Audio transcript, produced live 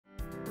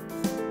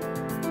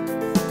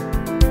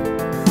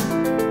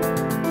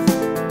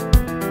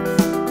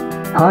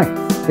Hi,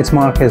 it's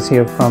Marquez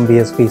here from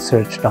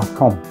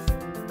BSVsearch.com.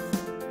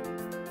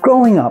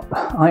 Growing up,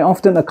 I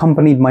often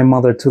accompanied my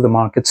mother to the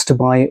markets to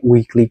buy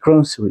weekly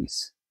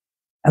groceries.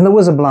 And there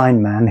was a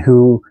blind man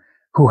who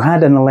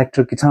had an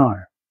electric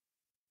guitar.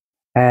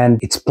 And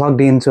it's plugged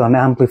into an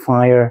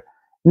amplifier.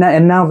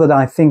 And now that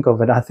I think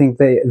of it, I think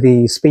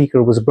the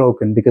speaker was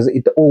broken because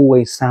it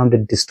always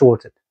sounded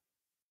distorted.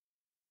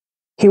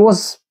 He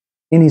was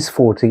in his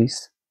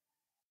 40s,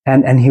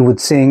 and he would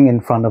sing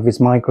in front of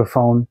his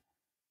microphone.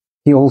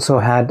 He also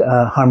had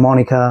a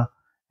harmonica,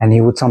 and he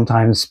would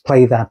sometimes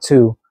play that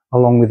too,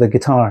 along with the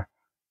guitar,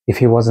 if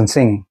he wasn't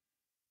singing.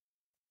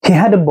 He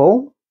had a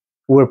bowl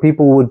where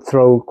people would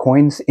throw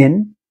coins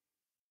in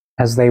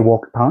as they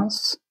walked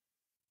past.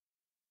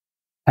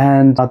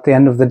 And at the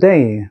end of the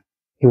day,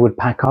 he would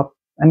pack up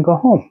and go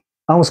home.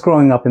 I was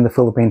growing up in the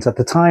Philippines at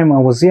the time. I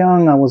was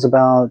young. I was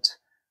about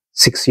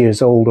 6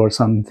 years old or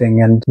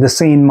something, and the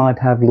scene might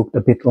have looked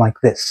a bit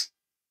like this.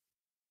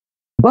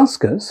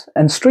 Buskers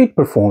and street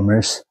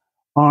performers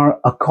are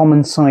a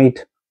common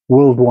sight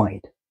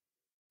worldwide,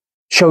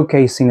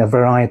 showcasing a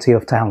variety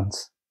of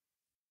talents.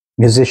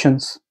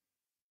 Musicians,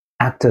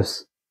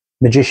 actors,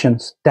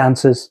 magicians,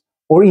 dancers,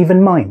 or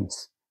even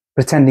mimes,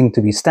 pretending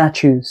to be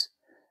statues,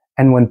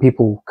 and when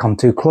people come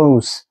too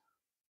close,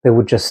 they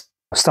would just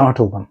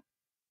startle them.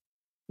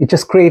 It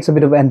just creates a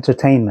bit of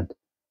entertainment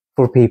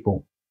for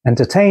people.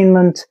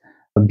 Entertainment,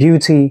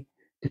 beauty,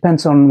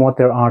 depends on what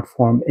their art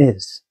form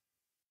is.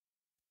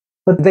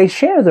 But they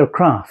share their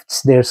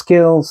crafts, their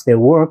skills, their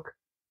work,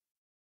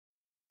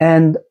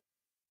 and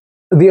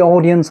the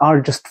audience are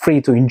just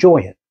free to enjoy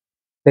it.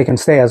 They can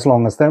stay as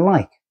long as they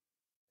like.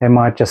 They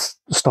might just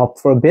stop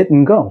for a bit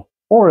and go,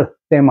 or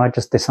they might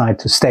just decide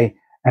to stay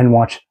and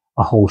watch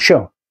a whole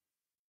show.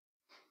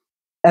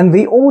 And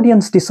the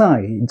audience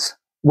decides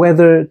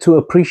whether to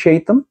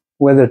appreciate them,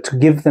 whether to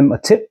give them a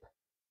tip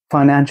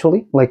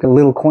financially, like a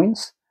little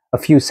coins, a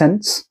few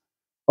cents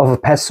of a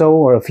peso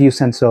or a few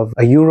cents of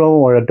a euro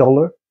or a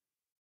dollar.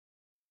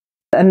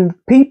 And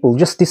people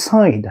just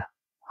decide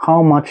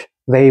how much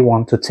they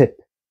want to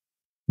tip.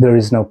 There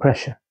is no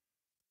pressure.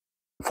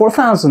 For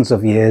thousands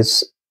of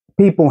years,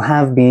 people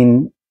have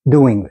been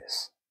doing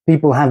this.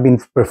 People have been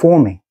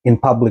performing in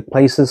public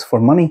places for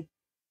money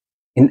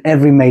in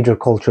every major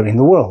culture in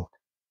the world.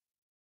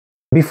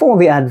 Before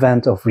the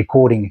advent of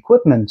recording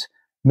equipment,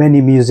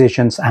 many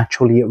musicians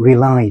actually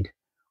relied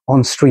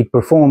on street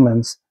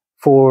performance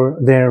for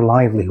their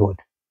livelihood.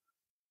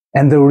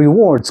 And the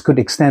rewards could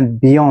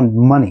extend beyond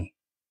money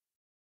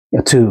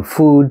to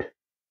food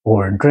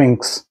or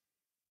drinks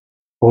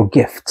or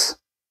gifts.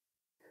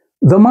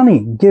 The money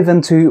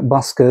given to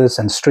buskers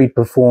and street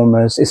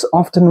performers is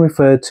often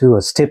referred to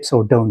as tips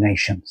or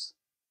donations.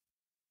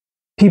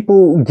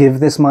 People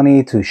give this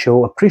money to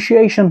show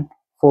appreciation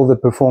for the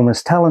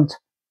performer's talent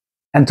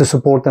and to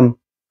support them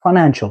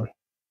financially.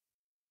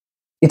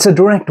 It's a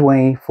direct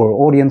way for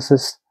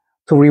audiences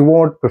to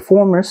reward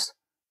performers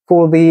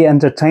for the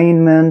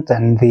entertainment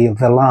and the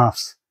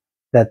laughs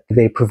that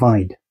they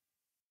provide.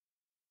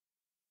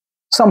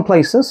 Some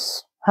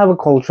places have a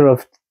culture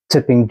of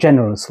tipping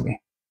generously,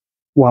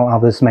 while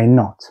others may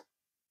not.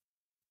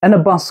 And a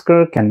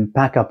busker can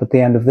pack up at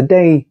the end of the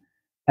day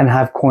and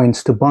have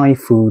coins to buy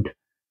food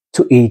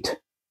to eat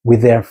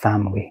with their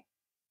family.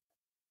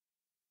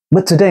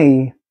 But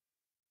today,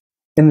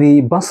 in the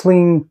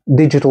bustling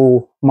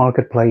digital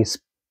marketplace,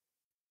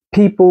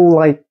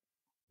 people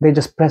they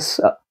just press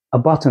a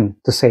button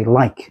to say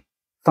like,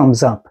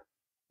 thumbs up,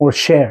 or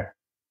share.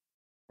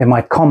 They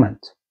might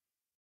comment.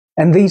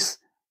 And these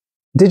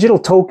digital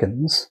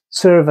tokens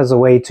serve as a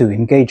way to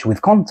engage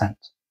with content,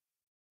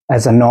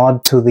 as a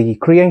nod to the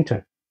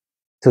creator,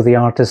 to the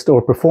artist or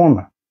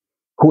performer,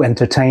 who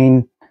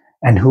entertain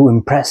and who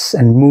impress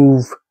and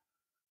move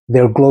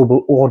their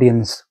global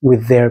audience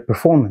with their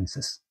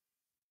performances.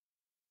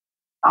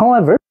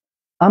 However,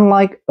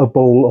 unlike a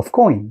bowl of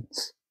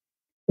coins,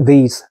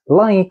 these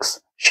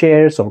likes,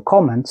 shares, or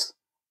comments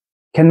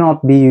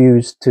cannot be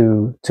used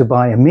to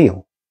buy a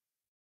meal.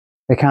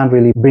 They can't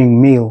really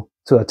bring meal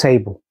to a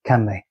table,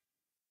 can they?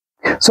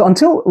 So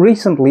until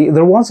recently,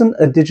 there wasn't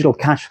a digital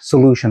cash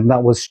solution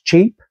that was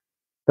cheap,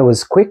 that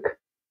was quick,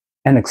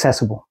 and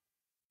accessible.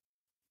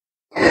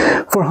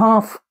 For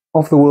half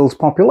of the world's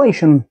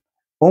population,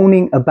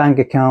 owning a bank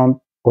account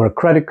or a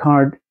credit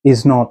card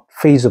is not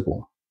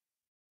feasible.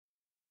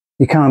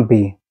 You can't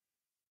be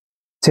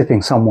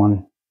tipping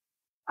someone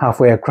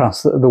halfway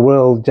across the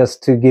world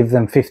just to give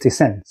them 50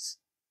 cents.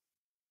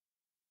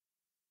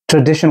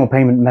 Traditional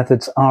payment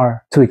methods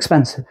are too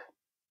expensive.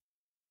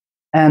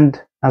 And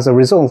as a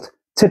result,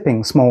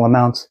 tipping small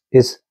amounts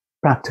is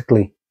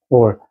practically,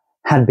 or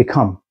had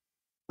become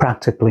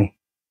practically,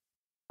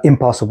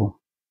 impossible.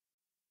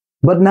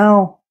 But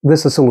now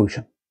there's a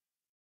solution.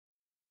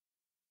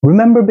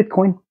 Remember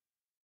Bitcoin?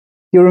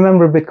 You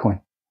remember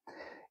Bitcoin?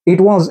 It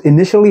was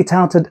initially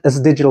touted as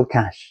digital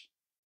cash.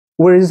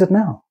 Where is it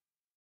now?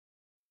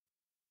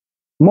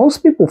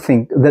 Most people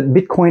think that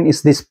Bitcoin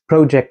is this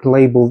project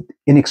labeled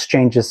in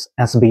exchanges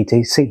as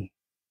BTC.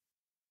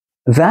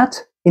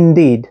 That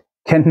indeed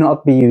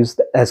cannot be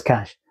used as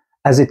cash,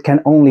 as it can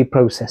only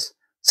process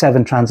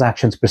 7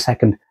 transactions per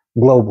second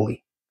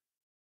globally.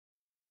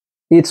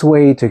 It's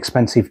way too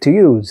expensive to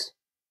use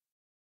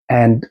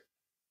and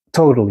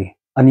totally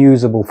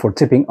unusable for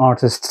tipping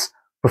artists,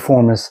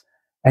 performers,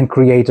 and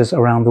creators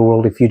around the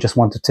world if you just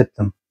want to tip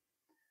them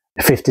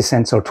 50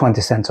 cents or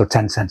 20 cents or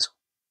 10 cents.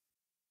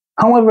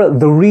 However,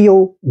 the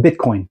real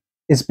Bitcoin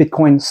is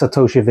Bitcoin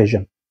Satoshi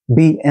Vision,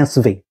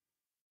 BSV.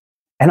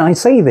 And I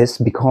say this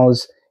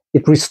because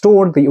it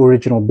restored the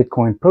original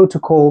Bitcoin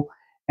protocol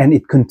and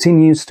it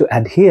continues to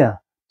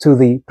adhere to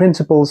the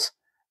principles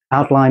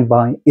outlined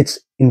by its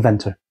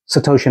inventor,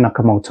 Satoshi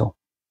Nakamoto.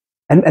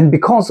 And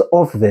because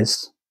of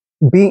this,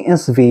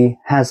 BSV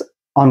has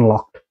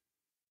unlocked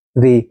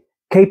the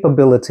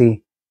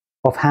capability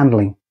of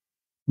handling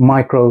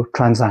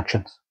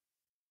microtransactions.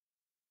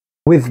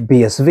 With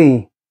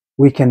BSV,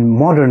 we can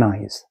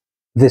modernize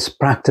this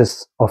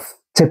practice of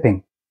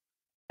tipping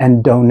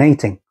and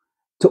donating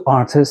to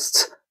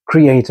artists,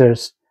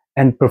 creators,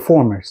 and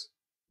performers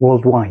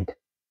worldwide.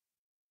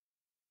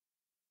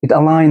 It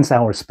aligns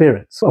our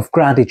spirits of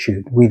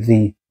gratitude with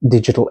the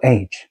digital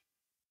age.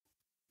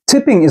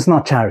 Tipping is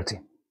not charity,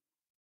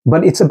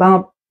 but it's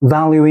about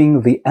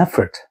valuing the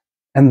effort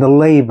and the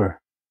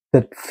labor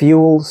that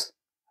fuels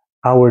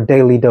our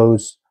daily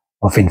dose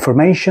of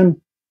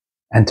information,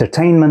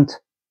 entertainment,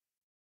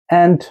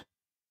 and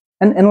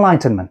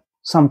enlightenment.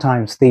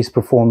 Sometimes these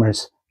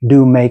performers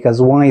do make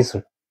us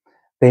wiser.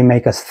 They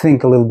make us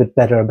think a little bit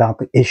better about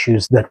the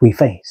issues that we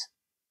face.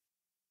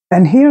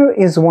 And here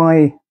is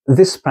why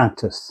this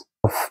practice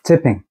of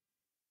tipping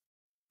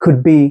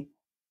could be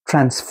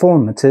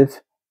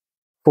transformative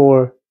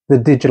for the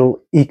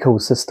digital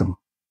ecosystem.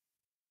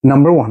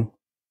 Number 1,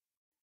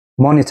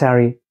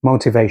 monetary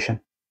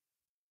motivation.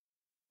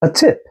 A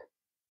tip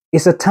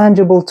is a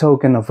tangible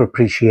token of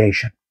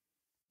appreciation.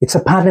 It's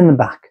a pat in the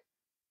back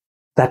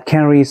that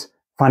carries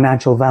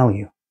financial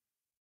value.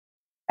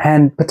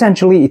 And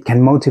potentially it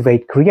can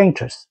motivate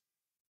creators.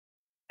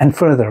 And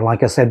further,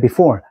 like I said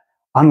before,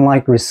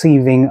 unlike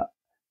receiving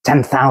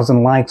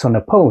 10,000 likes on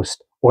a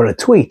post or a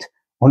tweet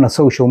on a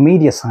social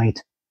media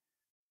site,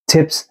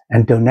 tips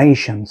and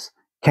donations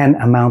can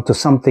amount to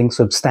something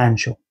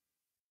substantial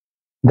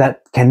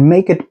that can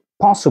make it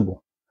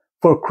possible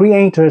for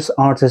creators,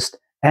 artists,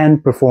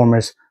 and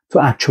performers to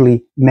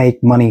actually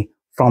make money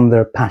from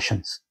their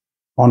passions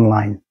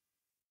online.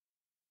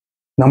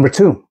 Number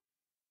 2,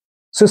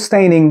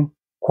 sustaining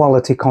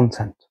quality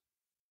content.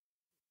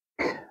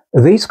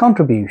 These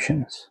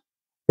contributions,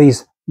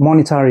 these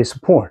monetary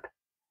support,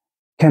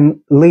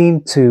 can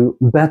lead to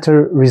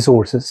better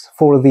resources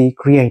for the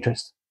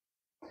creators,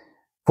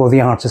 for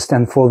the artists,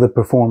 and for the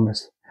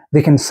performers.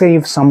 They can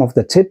save some of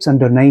the tips and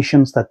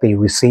donations that they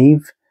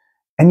receive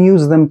and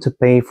use them to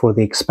pay for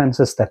the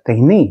expenses that they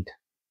need.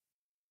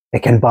 They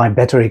can buy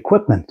better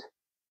equipment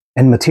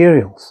and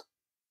materials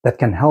that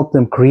can help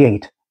them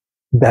create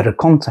better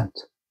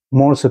content,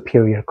 more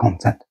superior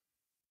content.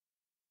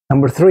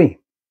 Number 3,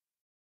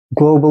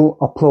 global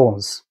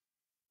applause.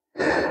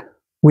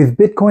 With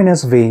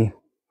BitcoinSV,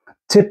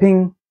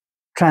 tipping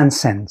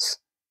transcends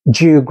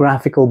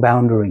geographical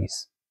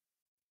boundaries.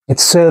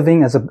 It's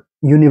serving as a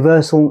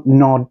universal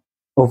nod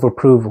of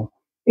approval.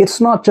 It's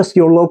not just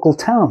your local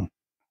town.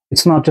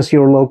 It's not just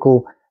your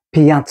local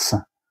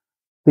piazza.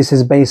 This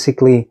is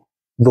basically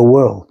the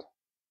world.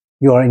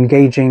 You are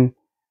engaging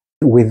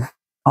with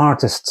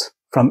artists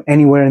from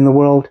anywhere in the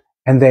world,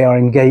 and they are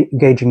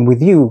engaging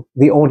with you,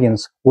 the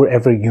audience,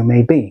 wherever you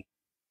may be.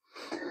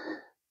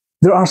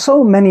 There are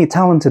so many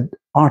talented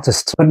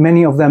artists, but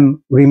many of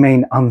them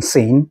remain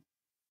unseen,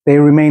 they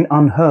remain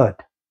unheard,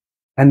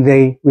 and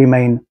they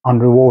remain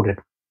unrewarded.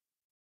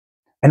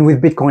 And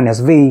with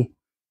BitcoinSV,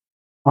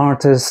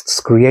 artists,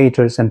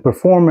 creators, and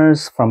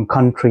performers from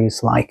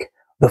countries like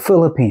the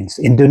Philippines,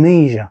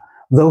 Indonesia,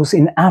 those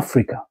in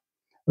Africa,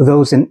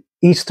 those in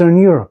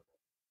Eastern Europe,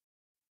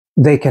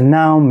 they can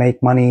now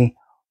make money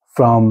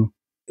from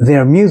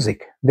their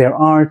music, their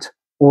art,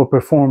 or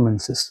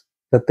performances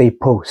that they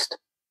post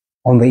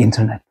on the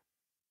internet.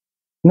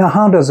 Now,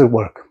 how does it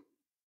work?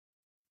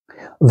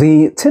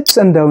 The tips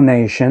and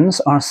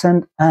donations are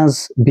sent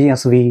as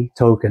BSV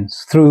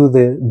tokens through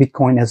the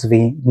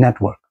BitcoinSV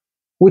network,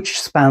 which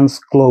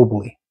spans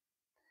globally.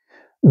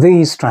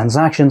 These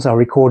transactions are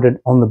recorded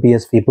on the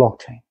BSV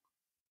blockchain.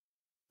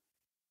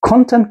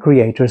 Content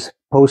creators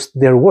post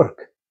their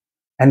work,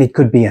 and it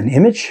could be an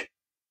image,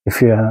 if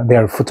they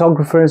are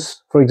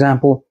photographers, for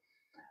example.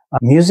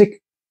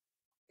 Music,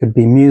 could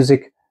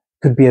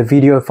be a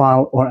video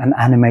file or an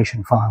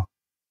animation file.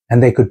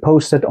 And they could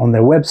post it on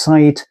their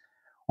website,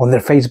 on their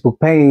Facebook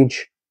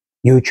page,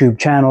 YouTube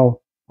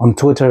channel, on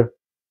Twitter,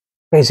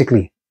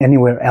 basically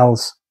anywhere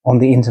else on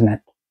the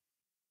internet.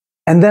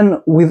 And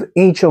then with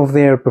each of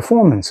their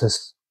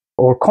performances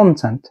or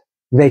content,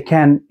 they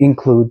can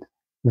include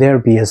their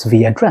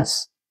BSV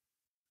address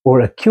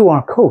or a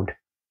QR code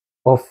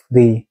of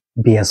the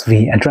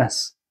BSV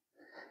address.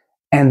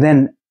 And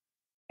then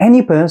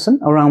any person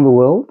around the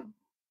world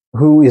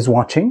who is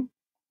watching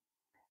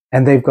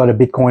and they've got a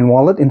Bitcoin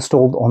wallet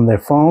installed on their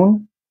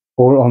phone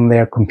or on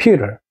their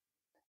computer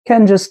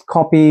can just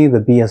copy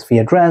the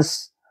BSV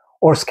address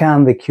or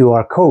scan the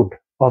QR code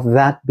of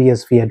that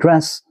BSV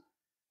address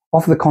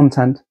of the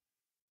content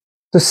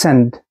to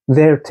send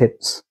their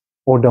tips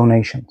or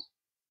donations.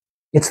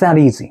 It's that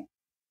easy.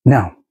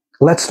 Now,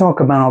 let's talk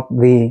about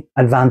the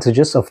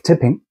advantages of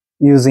tipping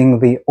using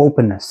the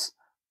openness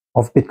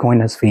of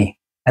BitcoinSV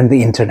and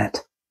the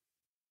internet.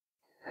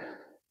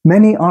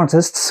 Many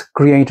artists,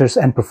 creators,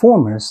 and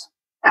performers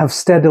have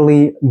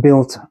steadily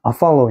built a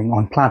following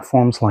on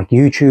platforms like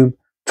YouTube,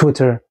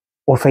 Twitter,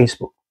 or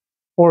Facebook,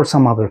 or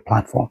some other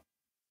platform.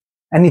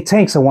 And it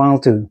takes a while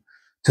to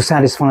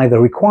satisfy the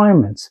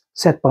requirements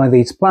set by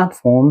these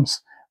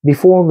platforms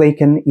before they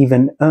can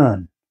even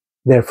earn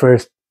their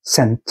first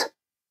cent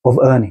of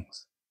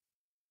earnings.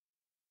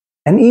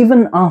 And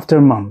even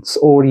after months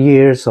or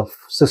years of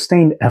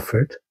sustained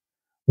effort,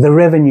 the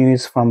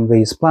revenues from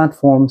these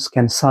platforms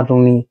can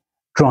suddenly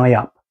dry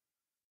up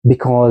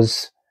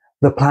because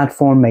the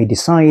platform may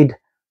decide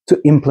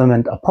to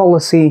implement a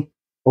policy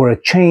or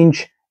a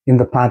change in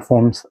the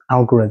platform's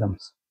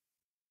algorithms.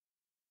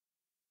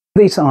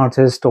 These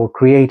artists or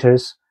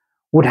creators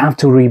would have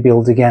to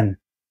rebuild again,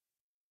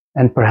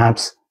 and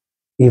perhaps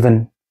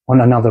even on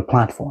another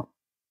platform.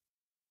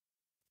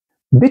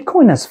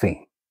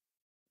 BitcoinSV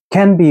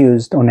can be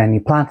used on any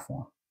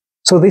platform.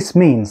 So this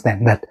means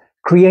then that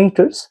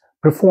creators,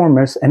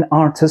 performers, and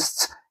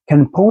artists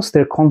can post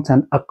their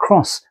content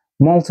across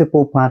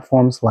multiple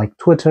platforms like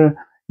Twitter,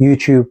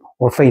 YouTube,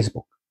 or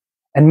Facebook,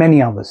 and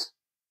many others.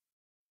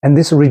 And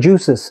this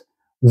reduces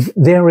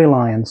their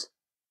reliance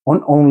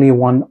on only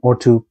one or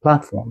two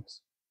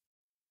platforms,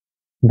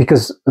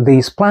 because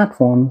these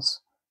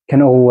platforms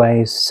can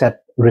always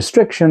set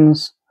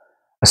restrictions,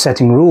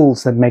 setting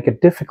rules that make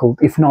it difficult,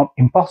 if not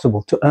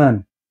impossible, to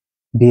earn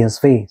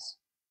BSVs.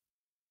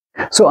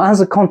 So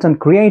as a content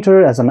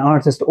creator, as an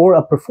artist, or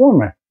a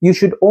performer, you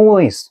should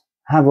always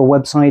have a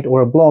website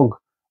or a blog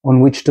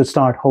on which to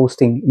start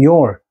hosting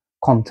your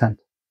content,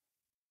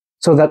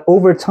 so that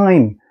over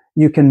time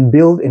you can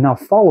build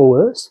enough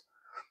followers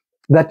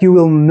that you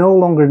will no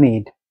longer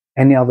need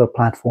any other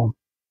platform.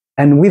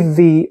 And with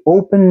the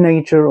open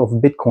nature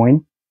of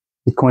Bitcoin,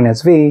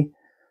 BitcoinSV,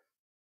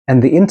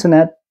 and the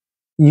internet,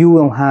 you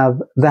will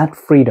have that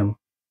freedom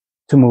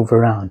to move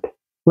around.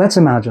 Let's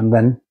imagine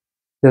then,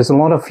 there's a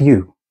lot of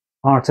you,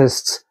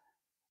 artists,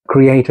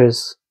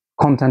 creators,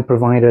 content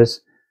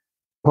providers,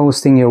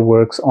 posting your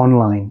works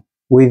online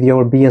with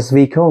your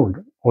BSV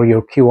code or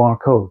your QR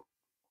code.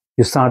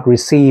 You start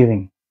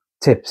receiving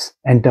tips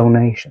and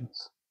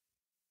donations.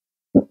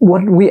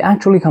 What we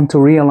actually come to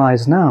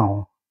realize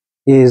now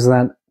is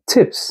that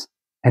tips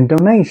and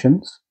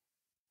donations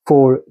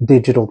for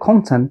digital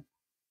content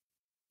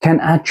can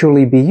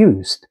actually be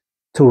used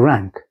to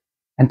rank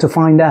and to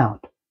find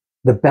out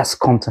the best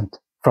content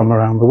from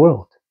around the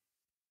world.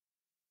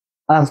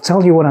 I'll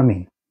tell you what I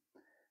mean.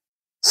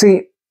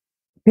 See,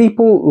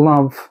 people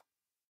love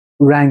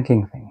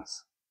ranking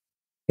things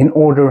in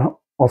order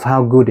of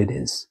how good it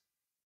is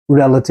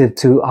relative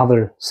to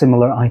other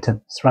similar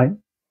items, right?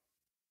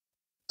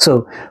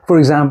 So, for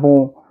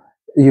example,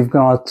 you've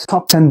got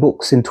top 10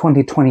 books in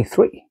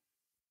 2023,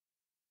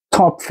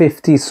 top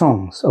 50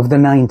 songs of the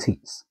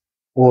 90s,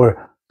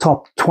 or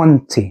top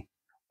 20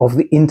 of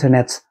the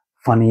internet's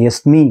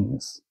funniest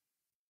memes,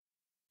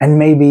 and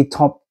maybe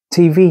top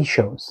TV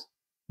shows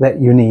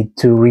that you need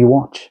to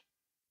rewatch.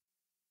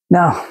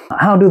 Now,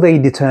 how do they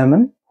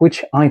determine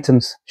which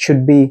items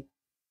should be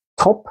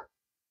top?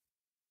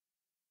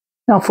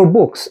 Now, for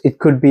books, it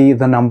could be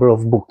the number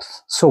of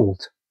books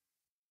sold.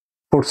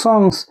 For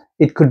songs,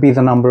 it could be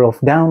the number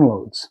of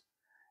downloads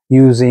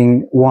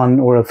using one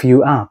or a few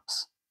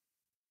apps.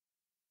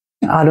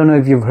 I don't know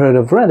if you've heard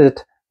of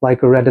Reddit, like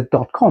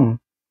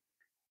reddit.com.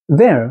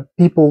 There,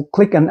 people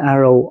click an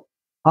arrow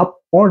up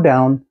or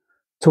down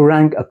to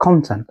rank a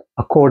content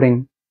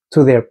according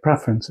to their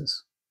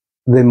preferences.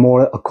 The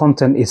more a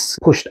content is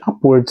pushed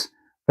upwards,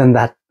 then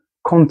that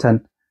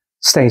content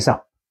stays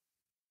up,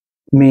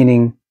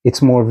 meaning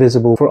it's more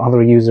visible for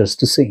other users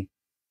to see.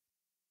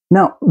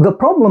 Now, the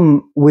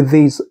problem with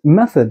these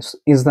methods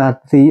is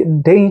that the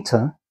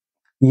data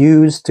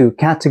used to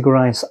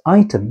categorize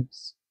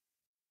items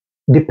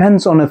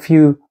depends on a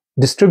few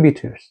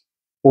distributors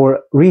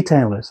or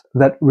retailers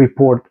that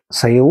report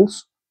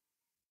sales,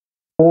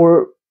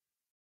 or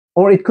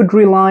it could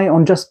rely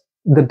on just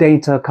the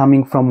data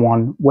coming from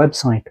one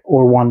website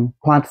or one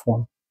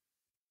platform.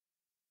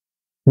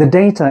 The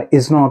data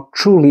is not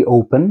truly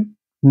open,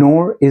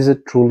 nor is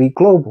it truly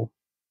global.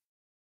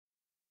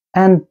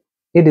 And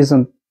it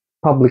isn't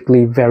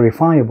publicly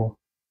verifiable,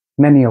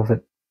 many of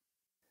it.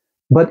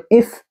 But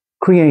if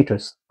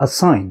creators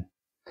assign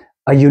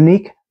a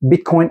unique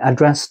Bitcoin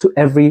address to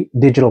every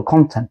digital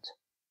content,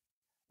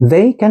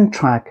 they can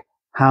track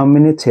how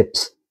many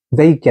tips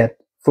they get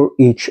for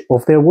each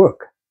of their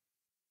work.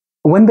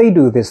 When they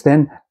do this,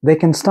 then they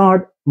can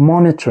start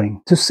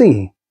monitoring to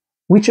see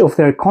which of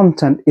their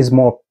content is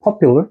more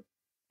popular,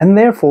 and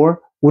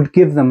therefore would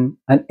give them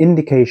an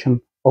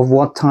indication of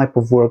what type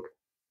of work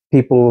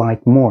people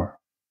like more.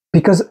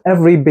 Because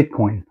every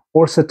Bitcoin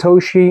or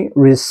Satoshi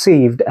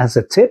received as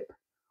a tip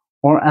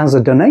or as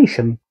a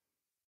donation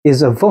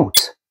is a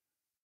vote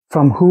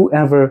from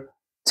whoever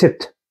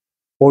tipped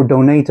or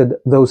donated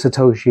those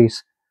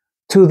Satoshis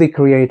to the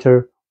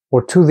creator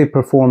or to the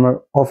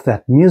performer of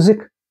that music,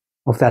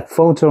 of that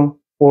photo,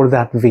 or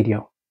that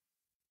video.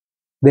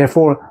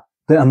 Therefore,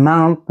 the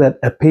amount that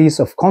a piece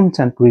of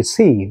content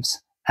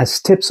receives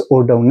as tips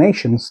or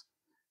donations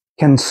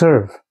can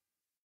serve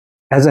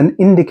as an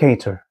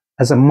indicator,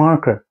 as a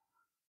marker,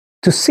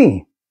 to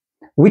see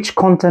which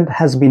content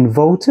has been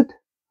voted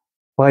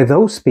by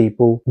those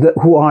people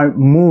who are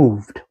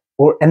moved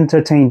or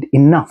entertained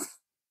enough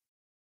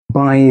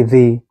by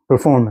the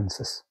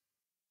performances.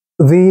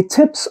 The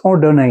tips or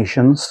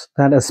donations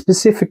that a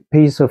specific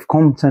piece of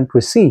content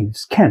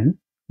receives can,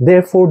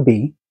 therefore,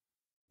 be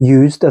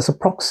used as a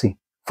proxy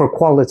for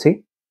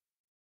quality,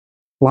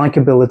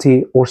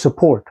 likability, or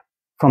support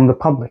from the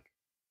public.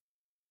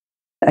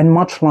 And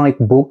much like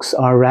books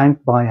are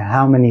ranked by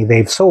how many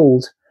they've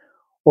sold,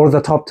 or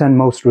the top 10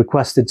 most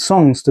requested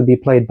songs to be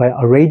played by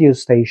a radio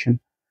station,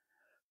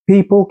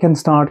 people can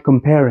start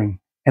comparing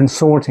and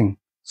sorting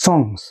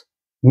songs,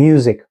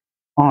 music,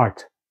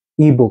 art,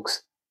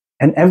 ebooks,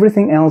 and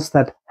everything else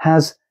that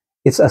has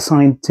its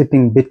assigned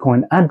tipping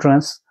Bitcoin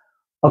address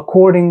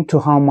according to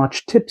how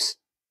much tips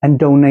and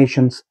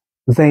donations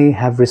they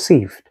have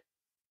received.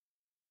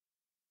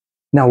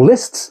 Now,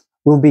 lists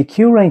will be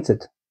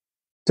curated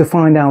to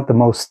find out the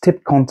most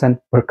tipped content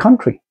per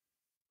country,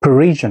 per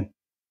region,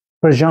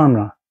 per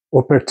genre,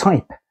 or per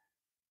type,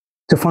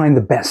 to find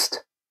the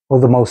best or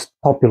the most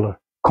popular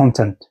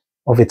content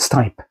of its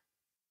type.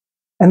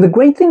 And the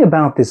great thing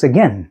about this,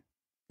 again,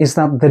 is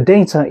that the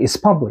data is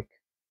public,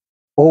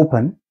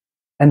 open,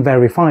 and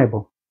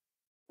verifiable.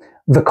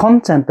 The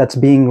content that's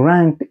being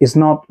ranked is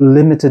not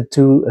limited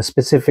to a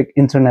specific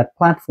internet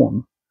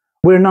platform.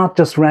 We're not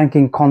just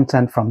ranking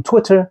content from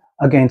Twitter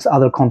against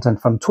other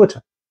content from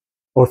Twitter,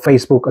 or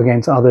Facebook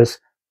against others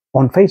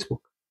on Facebook.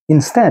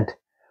 Instead,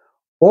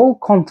 all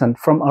content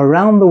from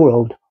around the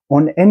world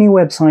on any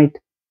website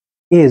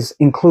is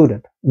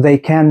included. They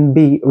can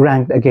be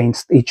ranked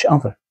against each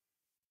other.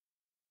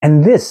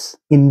 And this,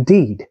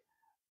 indeed,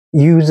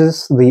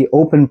 uses the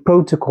open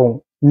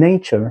protocol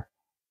nature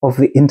of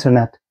the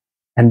internet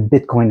and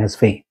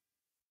BitcoinSV.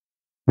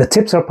 The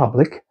tips are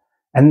public,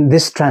 and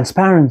this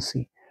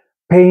transparency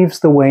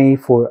paves the way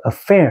for a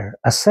fair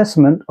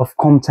assessment of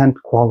content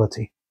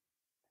quality.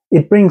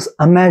 It brings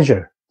a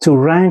measure to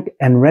rank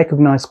and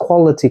recognize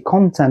quality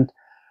content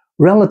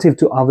relative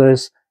to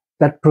others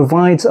that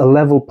provides a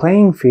level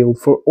playing field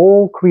for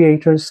all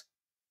creators,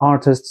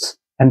 artists,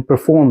 and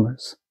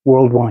performers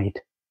worldwide.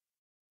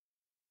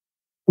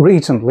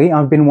 Recently,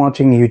 I've been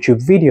watching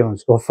YouTube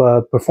videos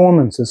of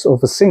performances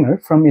of a singer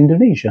from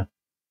Indonesia.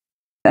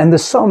 And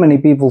there's so many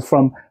people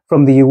from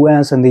the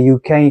US and the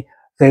UK,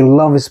 they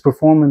love his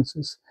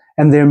performances,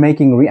 and they're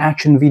making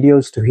reaction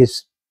videos to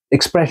his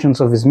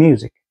expressions of his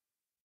music.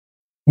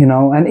 You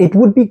know, and it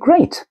would be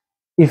great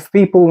if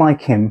people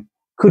like him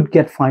could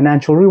get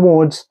financial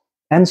rewards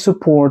and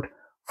support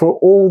for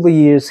all the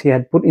years he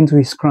had put into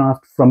his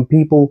craft from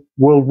people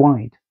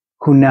worldwide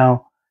who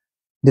now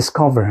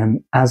discover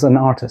him as an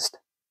artist.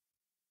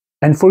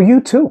 And for you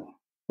too,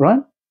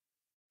 right?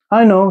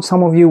 I know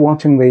some of you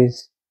watching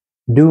these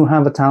do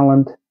have a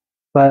talent,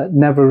 but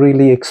never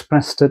really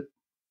expressed it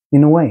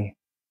in a way.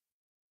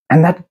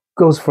 And that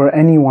goes for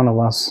any one of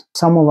us.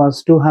 Some of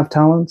us do have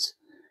talents.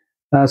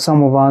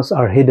 Some of us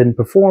are hidden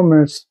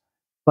performers,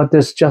 but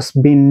there's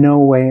just been no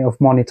way of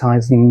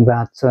monetizing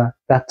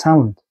that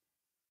talent.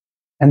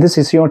 And this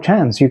is your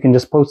chance. You can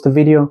just post a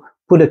video,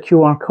 put a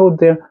QR code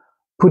there,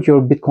 put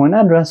your Bitcoin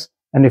address,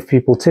 and if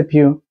people tip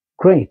you,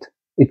 great.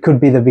 It could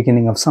be the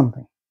beginning of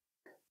something.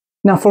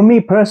 Now, for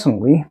me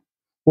personally,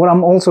 what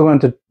I'm also going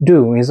to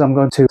do is I'm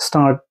going to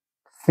start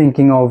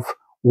thinking of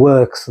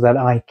works that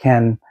I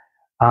can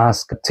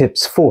ask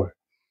tips for.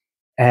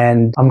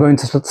 And I'm going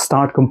to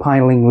start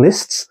compiling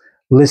lists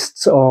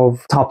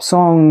of top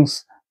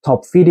songs,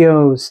 top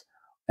videos,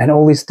 and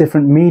all these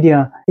different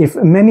media. If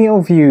many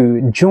of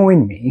you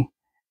join me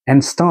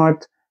and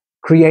start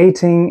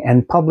creating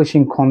and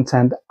publishing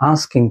content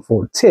asking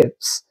for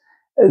tips,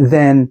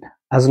 then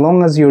as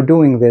long as you're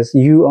doing this,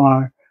 you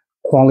are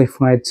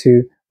qualified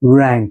to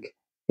rank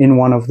in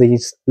one of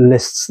these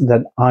lists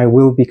that I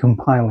will be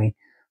compiling.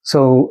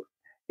 So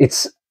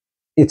it's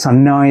a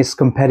nice,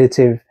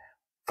 competitive,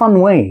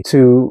 fun way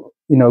to,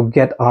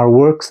 get our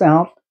works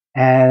out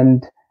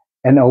and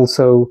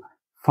also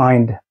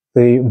find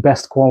the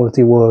best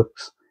quality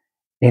works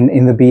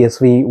in the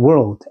BSV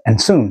world.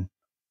 And soon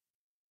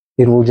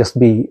it will just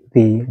be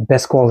the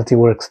best quality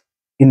works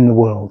in the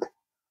world.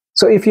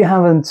 So if you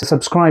haven't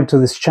subscribed to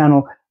this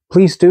channel,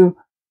 please do.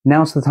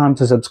 Now's the time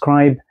to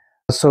subscribe,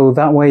 so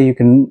that way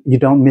you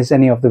don't miss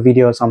any of the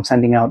videos I'm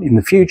sending out in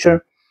the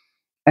future.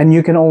 And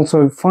you can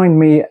also find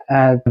me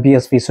at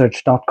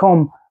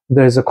bsvsearch.com.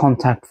 There's a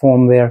contact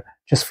form there.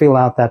 Just fill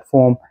out that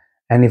form,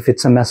 and if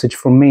it's a message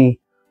from me,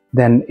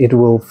 then it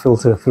will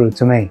filter through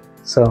to me.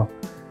 So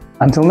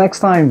until next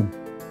time,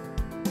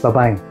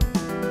 bye-bye.